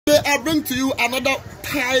I bring to you another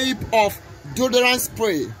type of deodorant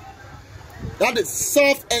spray. That is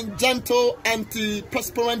soft and gentle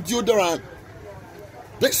antiperspirant deodorant.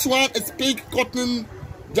 This one is pink cotton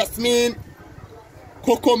jasmine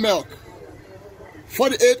cocoa milk.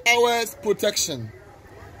 48 hours protection.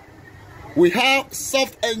 We have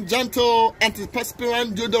soft and gentle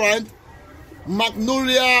antiperspirant deodorant,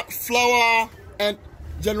 magnolia flower and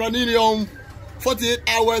geranium, 48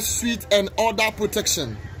 hours sweet and odor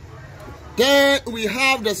protection. Then we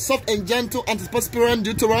have the soft and gentle antiperspirant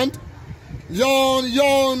deodorant,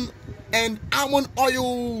 yarn and almond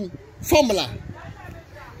oil formula.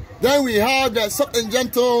 Then we have the soft and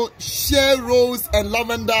gentle shea rose and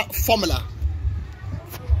lavender formula.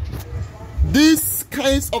 These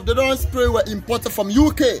kinds of deodorant spray were imported from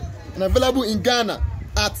UK and available in Ghana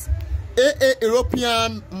at AA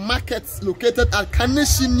European markets located at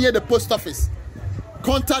Kaneshie near the post office.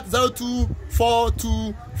 Contact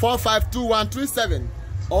 0242452137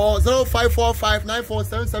 or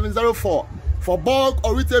 0545947704 for bulk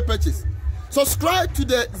or retail purchase. Subscribe to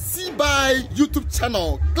the Zbuy YouTube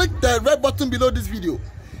channel. Click the red button below this video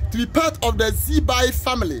to be part of the Zbuy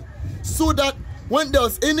family, so that when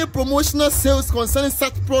there's any promotional sales concerning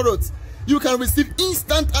such products, you can receive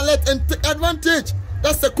instant alert and take advantage.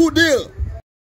 That's a cool deal.